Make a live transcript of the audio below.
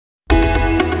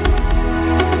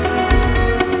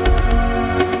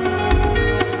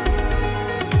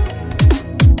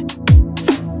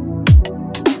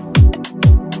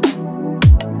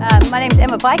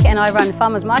Emma Pike and I run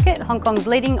Farmers Market, Hong Kong's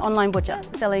leading online butcher,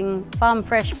 selling farm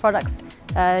fresh products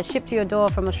shipped to your door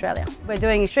from Australia. We're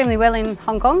doing extremely well in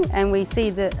Hong Kong and we see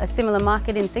a similar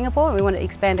market in Singapore and we want to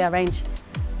expand our range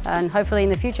and hopefully in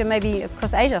the future maybe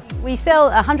across Asia. We sell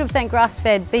 100%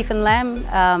 grass-fed beef and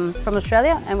lamb from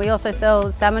Australia, and we also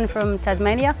sell salmon from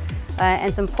Tasmania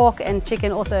and some pork and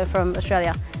chicken also from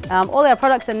Australia. All our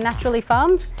products are naturally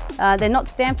farmed. They're not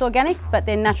stamped organic, but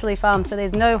they're naturally farmed, so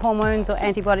there's no hormones or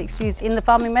antibiotics used in the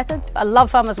farming methods. I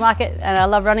love Farmers Market and I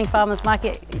love running Farmers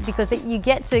Market because you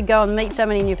get to go and meet so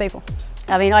many new people.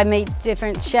 I mean, I meet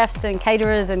different chefs and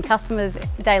caterers and customers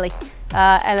daily.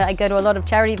 And I go to a lot of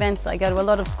charity events, I go to a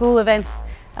lot of school events,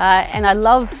 and I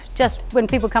love just when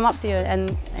people come up to you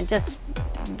and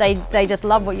they just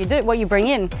love what you do, what you bring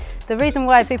in. The reason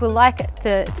why people like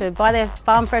to buy their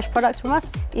farm fresh products from us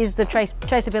is the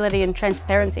traceability and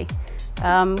transparency.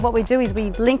 What we do is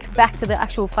we link back to the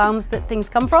actual farms that things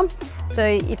come from. So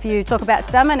if you talk about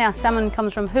salmon, our salmon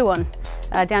comes from Huon,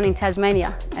 down in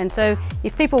Tasmania. And so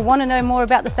if people want to know more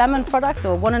about the salmon products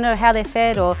or want to know how they're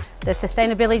fed or the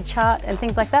sustainability chart and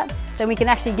things like that, then we can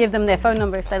actually give them their phone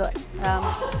number if they like.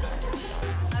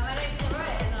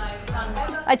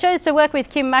 I chose to work with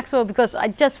Kim Maxwell because I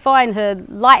just find her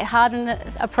light-hearted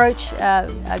approach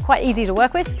quite easy to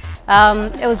work with.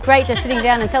 It was great just sitting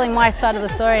down and telling my side of the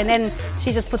story, and then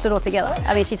she just puts it all together.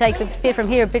 I mean, she takes a bit from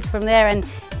here, a bit from there,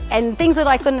 and things that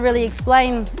I couldn't really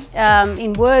explain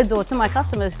in words or to my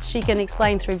customers, she can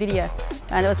explain through video,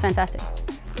 and it was fantastic.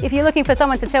 If you're looking for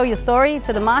someone to tell your story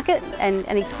to the market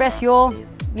and express your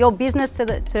business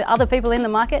to other people in the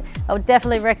market, I would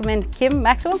definitely recommend Kim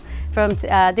Maxwell from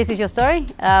This Is Your Story,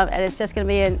 and it's just going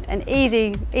to be an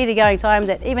easy going time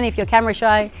that even if you're camera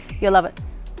shy, you'll love it.